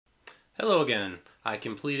Hello again. I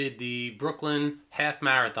completed the Brooklyn Half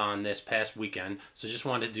Marathon this past weekend, so just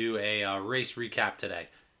wanted to do a race recap today.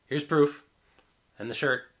 Here's proof, and the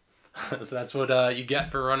shirt. So that's what you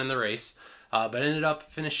get for running the race. But I ended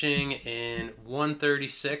up finishing in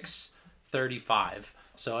 1:36:35.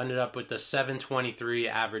 So I ended up with the 7:23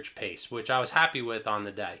 average pace, which I was happy with on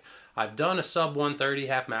the day. I've done a sub 1:30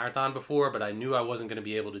 half marathon before, but I knew I wasn't going to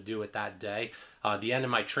be able to do it that day. The end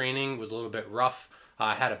of my training was a little bit rough.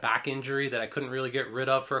 I had a back injury that I couldn't really get rid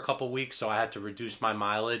of for a couple weeks, so I had to reduce my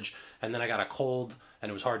mileage. And then I got a cold, and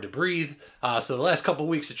it was hard to breathe. So the last couple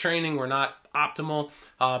weeks of training were not optimal,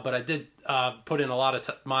 but I did put in a lot of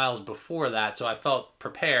miles before that, so I felt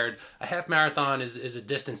prepared. A half marathon is a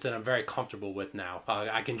distance that I'm very comfortable with now.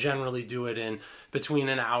 I can generally do it in between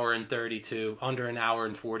an hour and 30 to under an hour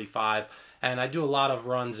and 45. And I do a lot of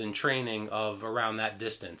runs in training of around that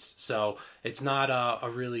distance. So it's not a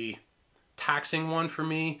really taxing one for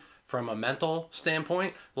me from a mental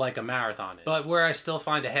standpoint like a marathon is. But where I still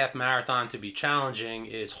find a half marathon to be challenging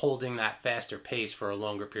is holding that faster pace for a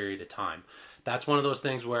longer period of time. That's one of those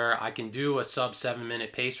things where I can do a sub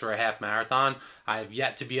 7-minute pace for a half marathon. I have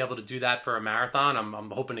yet to be able to do that for a marathon. I'm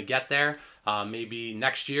hoping to get there. Maybe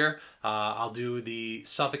next year. I'll do the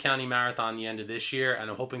Suffolk County Marathon the end of this year, and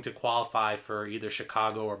I'm hoping to qualify for either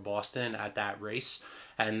Chicago or Boston at that race.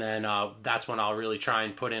 And then that's when I'll really try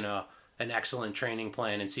and put in an excellent training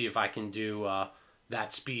plan and see if I can do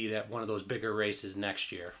that speed at one of those bigger races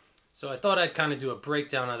next year. So I thought I'd kind of do a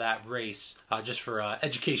breakdown of that race just for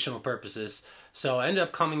educational purposes. So I ended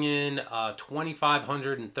up coming in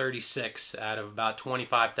 2,536 out of about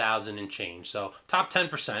 25,000 and change. So top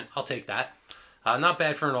 10%, I'll take that. Not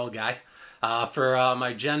bad for an old guy. For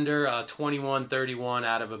my gender, 2131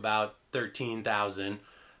 out of about 13,000.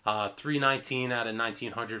 319 out of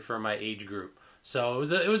 1,900 for my age group. So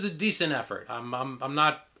it was a decent effort. I'm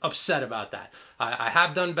not upset about that. I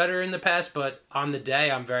have done better in the past, but on the day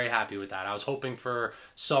I'm very happy with that. I was hoping for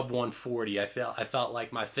sub 140. I felt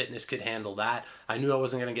like my fitness could handle that. I knew I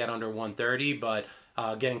wasn't going to get under 130, but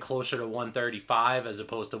getting closer to 135 as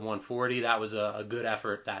opposed to 140, that was a good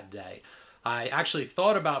effort that day. I actually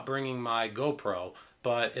thought about bringing my GoPro,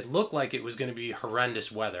 but it looked like it was going to be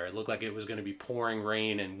horrendous weather. It looked like it was going to be pouring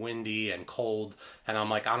rain and windy and cold. And I'm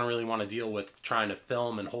like, I don't really want to deal with trying to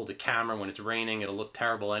film and hold a camera when it's raining. It'll look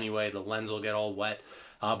terrible anyway. The lens will get all wet.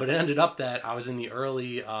 But it ended up that I was in the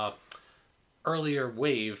earlier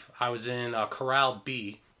wave. I was in Corral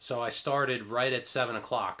B. So I started right at 7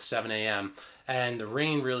 o'clock, 7 a.m. And the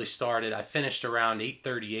rain really started. I finished around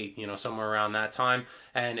 8:38, somewhere around that time.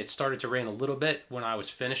 And it started to rain a little bit when I was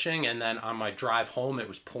finishing. And then on my drive home, it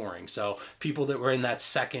was pouring. So people that were in that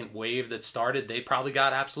second wave that started, they probably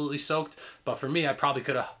got absolutely soaked. But for me, I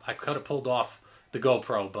could have pulled off the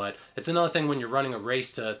GoPro. But it's another thing when you're running a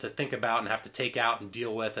race to think about and have to take out and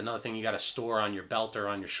deal with. Another thing you got to store on your belt or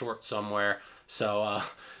on your shorts somewhere. So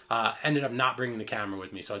ended up not bringing the camera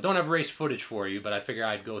with me. So I don't have race footage for you, but I figure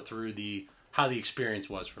I'd go through how the experience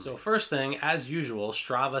was for me. So first thing, as usual,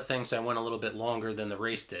 Strava thinks I went a little bit longer than the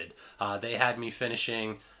race did. They had me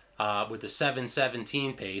finishing with a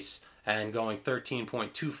 7:17 pace and going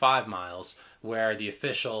 13.25 miles, where the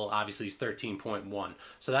official obviously is 13.1.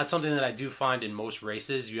 So that's something that I do find in most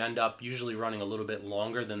races. You end up usually running a little bit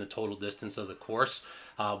longer than the total distance of the course.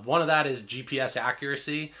 One of that is GPS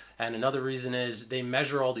accuracy, and another reason is they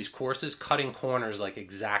measure all these courses cutting corners like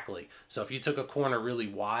exactly. So if you took a corner really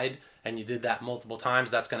wide and you did that multiple times,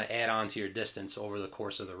 that's going to add on to your distance over the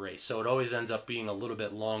course of the race. So it always ends up being a little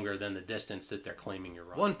bit longer than the distance that they're claiming you're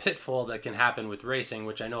running. One pitfall that can happen with racing,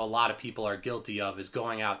 which I know a lot of people are guilty of, is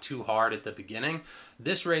going out too hard at the beginning.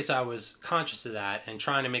 This race, I was conscious of that and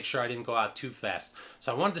trying to make sure I didn't go out too fast.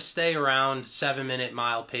 So I wanted to stay around 7-minute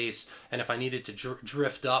mile pace, and if I needed to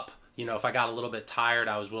drift up, if I got a little bit tired,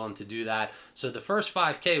 I was willing to do that. So the first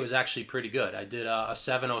 5K was actually pretty good. I did a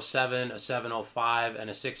 7:07, a 7:05, and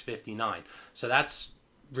a 6:59. So that's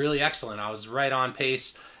really excellent. I was right on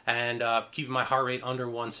pace and keeping my heart rate under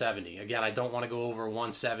 170. Again, I don't want to go over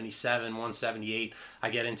 177, 178. I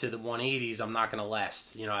get into the 180s, I'm not going to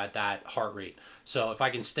last, at that heart rate. So if I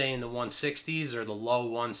can stay in the 160s or the low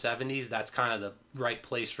 170s, that's kind of the right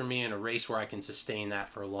place for me in a race where I can sustain that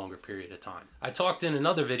for a longer period of time. I talked in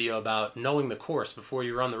another video about knowing the course before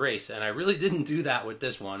you run the race, and I really didn't do that with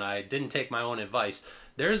this one. I didn't take my own advice.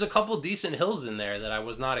 There's a couple decent hills in there that I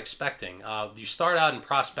was not expecting. You start out in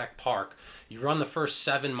Prospect Park. You run the first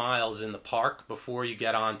 7 miles in the park before you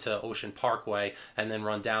get on to Ocean Parkway and then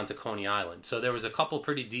run down to Coney Island. So there was a couple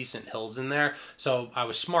pretty decent hills in there. So I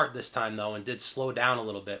was smart this time though and did slow down a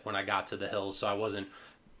little bit when I got to the hills so I wasn't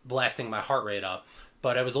blasting my heart rate up.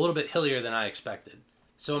 But it was a little bit hillier than I expected.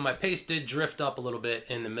 So my pace did drift up a little bit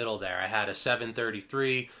in the middle there. I had a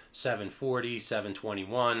 7:33, 7:40,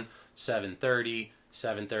 7:21, 7:30,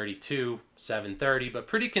 7:32, 7:30, but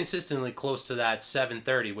pretty consistently close to that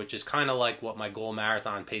 7:30, which is kind of like what my goal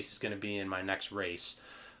marathon pace is going to be in my next race.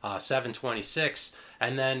 7:26,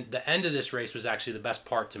 and then the end of this race was actually the best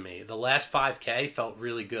part to me. The last 5K felt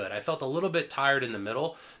really good. I felt a little bit tired in the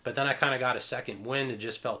middle, but then I kind of got a second wind. It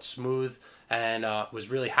just felt smooth, and was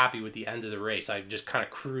really happy with the end of the race. I just kind of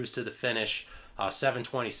cruised to the finish.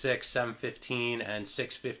 7:26, 7:15, and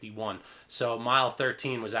 6:51. So mile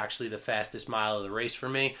 13 was actually the fastest mile of the race for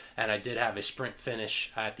me, and I did have a sprint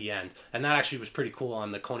finish at the end. And that actually was pretty cool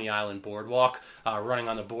on the Coney Island boardwalk, running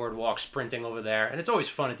on the boardwalk, sprinting over there. And it's always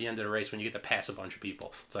fun at the end of the race when you get to pass a bunch of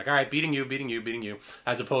people. It's like, all right, beating you, beating you, beating you,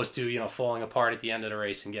 as opposed to, you know, falling apart at the end of the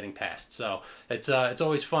race and getting passed. So it's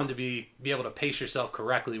always fun to be able to pace yourself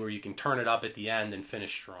correctly where you can turn it up at the end and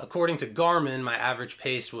finish strong. According to Garmin, my average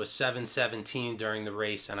pace was 7:17 during the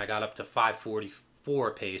race, and I got up to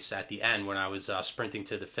 5:44 pace at the end when I was sprinting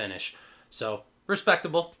to the finish. So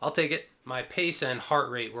respectable, I'll take it. My pace and heart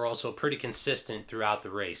rate were also pretty consistent throughout the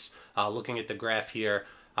race. Looking at the graph here,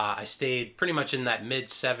 I stayed pretty much in that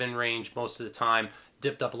mid-7 range most of the time,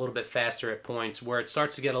 dipped up a little bit faster at points. Where it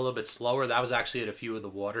starts to get a little bit slower, that was actually at a few of the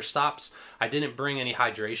water stops. I didn't bring any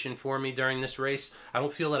hydration for me during this race. I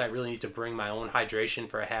don't feel that I really need to bring my own hydration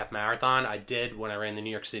for a half marathon. I did when I ran the New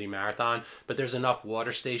York City Marathon, but there's enough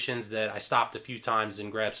water stations that I stopped a few times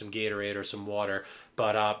and grabbed some Gatorade or some water.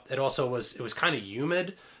 But it was kind of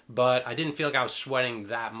humid, but I didn't feel like I was sweating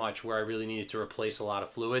that much where I really needed to replace a lot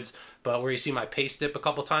of fluids. But where you see my pace dip a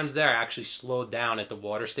couple times there, I actually slowed down at the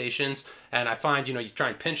water stations. And I find, you know, you try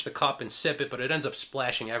and pinch the cup and sip it, but it ends up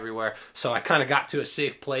splashing everywhere. So I kind of got to a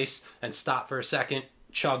safe place and stopped for a second,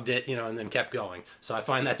 chugged it, you know, and then kept going. So I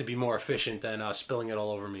find that to be more efficient than spilling it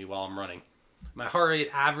all over me while I'm running. My heart rate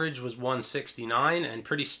average was 169 and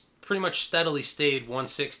pretty much steadily stayed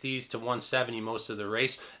 160s to 170 most of the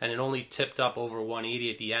race, and it only tipped up over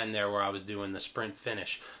 180 at the end there where I was doing the sprint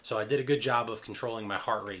finish. So I did a good job of controlling my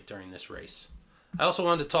heart rate during this race. I also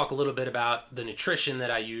wanted to talk a little bit about the nutrition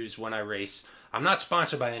that I use when I race. I'm not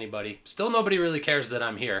sponsored by anybody. Still, nobody really cares that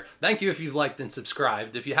I'm here. Thank you if you've liked and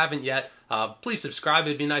subscribed. If you haven't yet, please subscribe.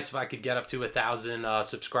 It'd be nice if I could get up to 1,000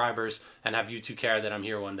 subscribers and have you two care that I'm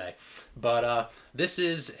here one day. But this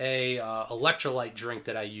is a electrolyte drink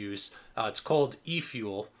that I use. It's called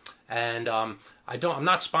eFuel. And I'm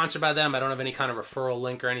not sponsored by them. I don't have any kind of referral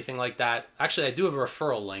link or anything like that. Actually, I do have a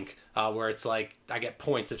referral link where it's like I get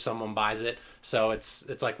points if someone buys it. So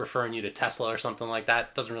it's like referring you to Tesla or something like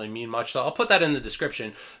that. Doesn't really mean much. So I'll put that in the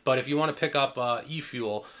description. But if you want to pick up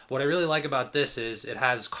eFuel, what I really like about this is it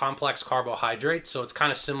has complex carbohydrates. So it's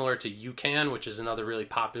kind of similar to UCAN, which is another really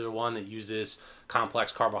popular one that uses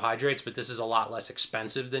complex carbohydrates, but this is a lot less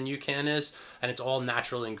expensive than UCAN is, and it's all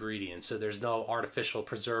natural ingredients, so there's no artificial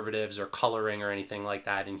preservatives or coloring or anything like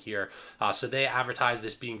that in here. So they advertise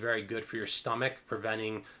this being very good for your stomach,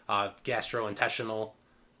 preventing gastrointestinal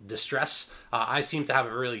distress. I seem to have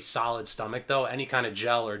a really solid stomach though. Any kind of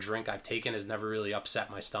gel or drink I've taken has never really upset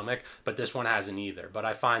my stomach, but this one hasn't either. But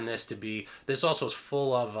I find this also is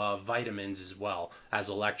full of vitamins as well as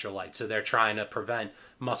electrolytes. So they're trying to prevent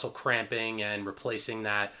muscle cramping and replacing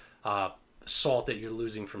that salt that you're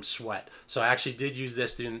losing from sweat. So I actually did use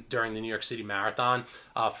this during the New York City Marathon.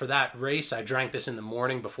 For that race, I drank this in the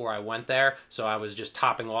morning before I went there. So I was just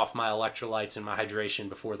topping off my electrolytes and my hydration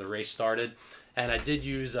before the race started. And I did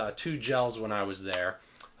use 2 gels when I was there.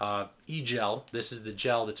 E-Gel, this is the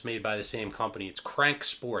gel that's made by the same company. It's Crank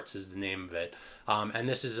Sports is the name of it. And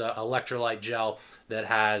this is an electrolyte gel that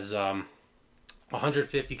has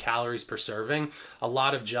 150 calories per serving. A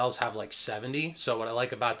lot of gels have like 70. So what I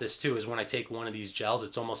like about this too is when I take one of these gels,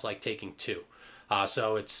 it's almost like taking 2.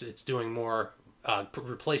 So it's doing more,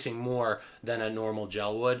 replacing more than a normal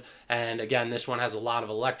gel would. And again, this one has a lot of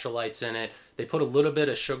electrolytes in it. They put a little bit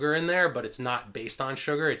of sugar in there, but it's not based on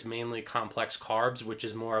sugar. It's mainly complex carbs, which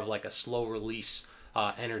is more of like a slow release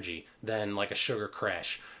energy than like a sugar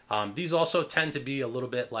crash. These also tend to be a little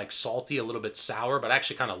bit like salty, a little bit sour, but I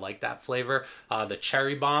actually kind of like that flavor. The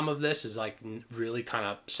cherry bomb of this is like really kind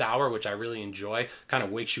of sour, which I really enjoy. Kind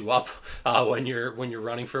of wakes you up when you're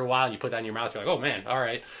running for a while and you put that in your mouth. You're like, oh man, all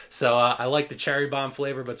right. So I like the cherry bomb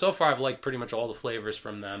flavor, but so far I've liked pretty much all the flavors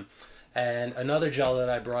from them. And another gel that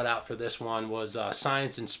I brought out for this one was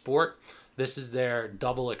Science in Sport. This is their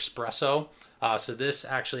Double Espresso. So this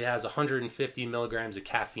actually has 150 milligrams of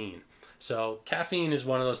caffeine. So caffeine is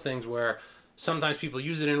one of those things where sometimes people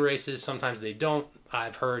use it in races, sometimes they don't.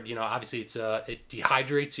 I've heard, you know, obviously it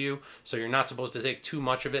dehydrates you, so you're not supposed to take too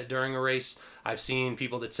much of it during a race. I've seen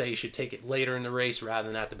people that say you should take it later in the race rather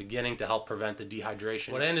than at the beginning to help prevent the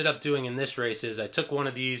dehydration. What I ended up doing in this race is I took one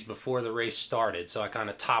of these before the race started, so I kind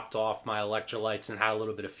of topped off my electrolytes and had a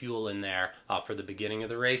little bit of fuel in there for the beginning of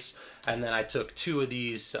the race. And then I took 2 of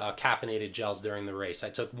these caffeinated gels during the race. I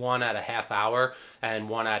took one at a half hour and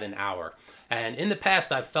one at an hour. And in the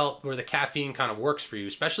past, I've felt where the caffeine kind of works for you,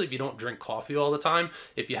 especially if you don't drink coffee all the time.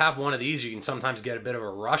 If you have one of these, you can sometimes get a bit of a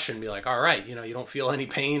rush and be like, all right, you know, you don't feel any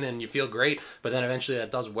pain and you feel great, but then eventually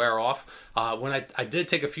that does wear off. When I did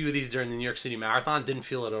take a few of these during the New York City Marathon, didn't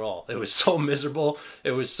feel it at all. It was so miserable.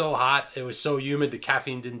 It was so hot. It was so humid. The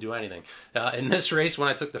caffeine didn't do anything. In this race, when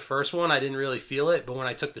I took the first one, I didn't really feel it, but when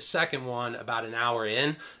I took the second one about an hour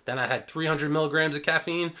in, then I had 300 milligrams of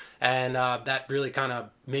caffeine, and that really kind of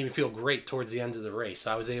made me feel great towards the end of the race.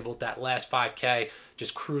 I was able, that last 5K,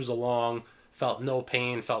 just cruise along, felt no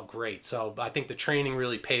pain, felt great. So I think the training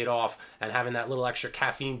really paid off, and having that little extra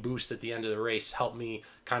caffeine boost at the end of the race helped me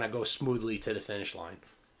kind of go smoothly to the finish line.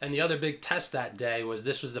 And the other big test that day was,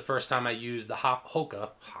 this was the first time I used the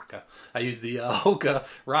Hoka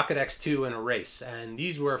Rocket X2 in a race, and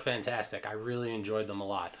these were fantastic. I really enjoyed them a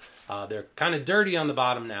lot. They're kind of dirty on the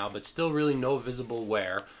bottom now, but still really no visible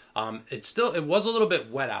wear. It was a little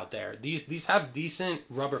bit wet out there. These have decent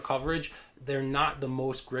rubber coverage. They're not the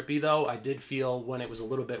most grippy though. I did feel when it was a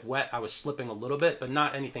little bit wet, I was slipping a little bit, but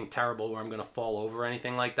not anything terrible where I'm going to fall over or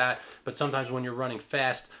anything like that. But sometimes when you're running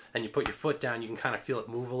fast and you put your foot down, you can kind of feel it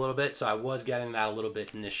move a little bit. So I was getting that a little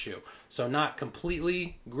bit in this shoe. So not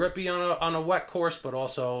completely grippy on a wet course, but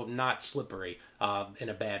also not slippery in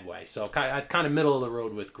a bad way. So kind of middle of the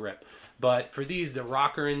road with grip. But for these, the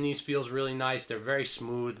rocker in these feels really nice. They're very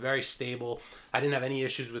smooth, very stable. I didn't have any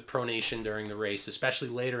issues with pronation during the race, especially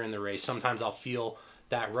later in the race. Sometimes I'll feel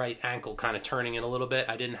that right ankle kind of turning in a little bit.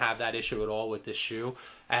 I didn't have that issue at all with this shoe.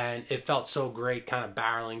 And it felt so great kind of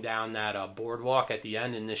barreling down that boardwalk at the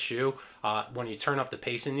end in this shoe. When you turn up the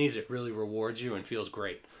pace in these, it really rewards you and feels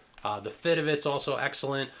great. The fit of it's also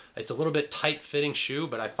excellent. It's a little bit tight fitting shoe,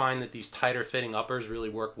 but I find that these tighter fitting uppers really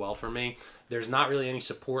work well for me. There's not really any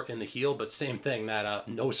support in the heel, but same thing, that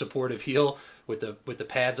no supportive heel with the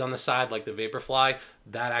pads on the side like the Vaporfly,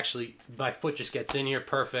 that actually, my foot just gets in here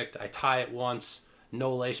perfect. I tie it once,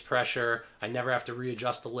 no lace pressure. I never have to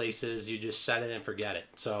readjust the laces. You just set it and forget it.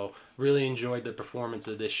 So really enjoyed the performance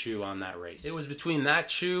of this shoe on that race. It was between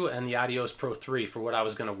that shoe and the Adios Pro 3 for what I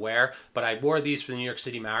was going to wear, but I wore these for the New York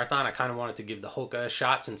City Marathon. I kind of wanted to give the Hoka a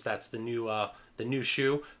shot since that's the new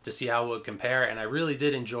shoe, to see how it would compare, and I really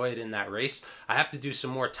did enjoy it in that race. I have to do some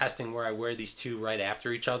more testing where I wear these two right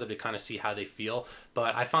after each other to kind of see how they feel,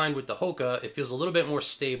 but I find with the Hoka, it feels a little bit more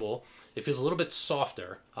stable. It feels a little bit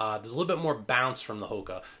softer. There's a little bit more bounce from the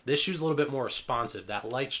Hoka. This shoe's a little bit more responsive. That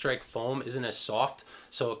light strike foam isn't as soft,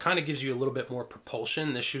 so it kind of gives you a little bit more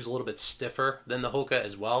propulsion. This shoe's a little bit stiffer than the Hoka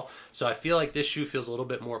as well, so I feel like this shoe feels a little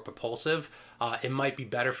bit more propulsive. It might be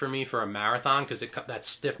better for me for a marathon because that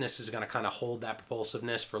stiffness is going to kind of hold that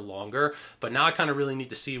propulsiveness for longer. But now I kind of really need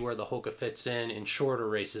to see where the Hoka fits in shorter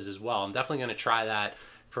races as well. I'm definitely going to try that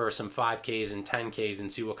for some 5Ks and 10Ks and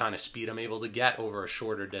see what kind of speed I'm able to get over a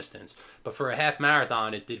shorter distance. But for a half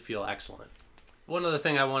marathon, it did feel excellent. One other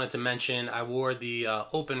thing I wanted to mention, I wore the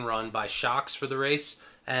Open Run by Shokz for the race.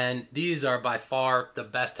 And these are by far the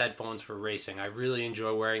best headphones for racing. I really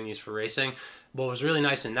enjoy wearing these for racing. What was really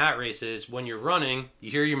nice in that race is when you're running, you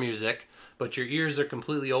hear your music, but your ears are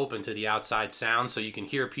completely open to the outside sound, so you can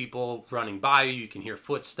hear people running by you, you can hear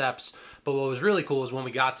footsteps. But what was really cool is when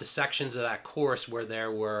we got to sections of that course where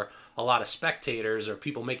there were a lot of spectators or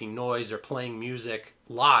people making noise or playing music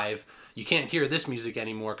live, you can't hear this music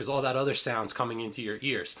anymore because all that other sound's coming into your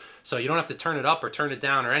ears. So you don't have to turn it up or turn it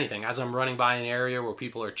down or anything. As I'm running by an area where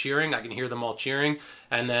people are cheering, I can hear them all cheering.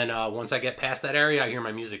 And then once I get past that area, I hear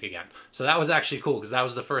my music again. So that was actually cool because that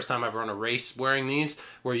was the first time I've run a race wearing these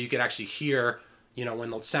where you could actually hear, you know, when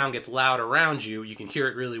the sound gets loud around you, you can hear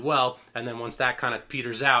it really well. And then once that kind of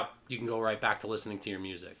peters out, you can go right back to listening to your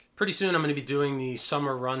music. Pretty soon I'm going to be doing the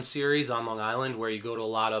summer run series on Long Island where you go to a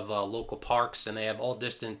lot of local parks and they have all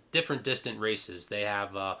different distant races. They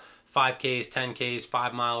have 5Ks, 10Ks,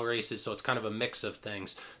 5-mile races, so it's kind of a mix of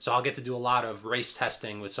things. So I'll get to do a lot of race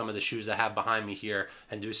testing with some of the shoes I have behind me here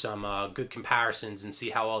and do some good comparisons and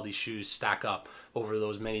see how all these shoes stack up over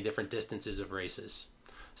those many different distances of races.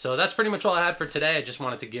 So that's pretty much all I had for today. I just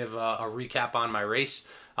wanted to give a recap on my race.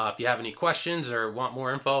 If you have any questions or want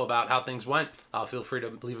more info about how things went, feel free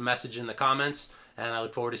to leave a message in the comments, and I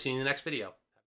look forward to seeing you in the next video.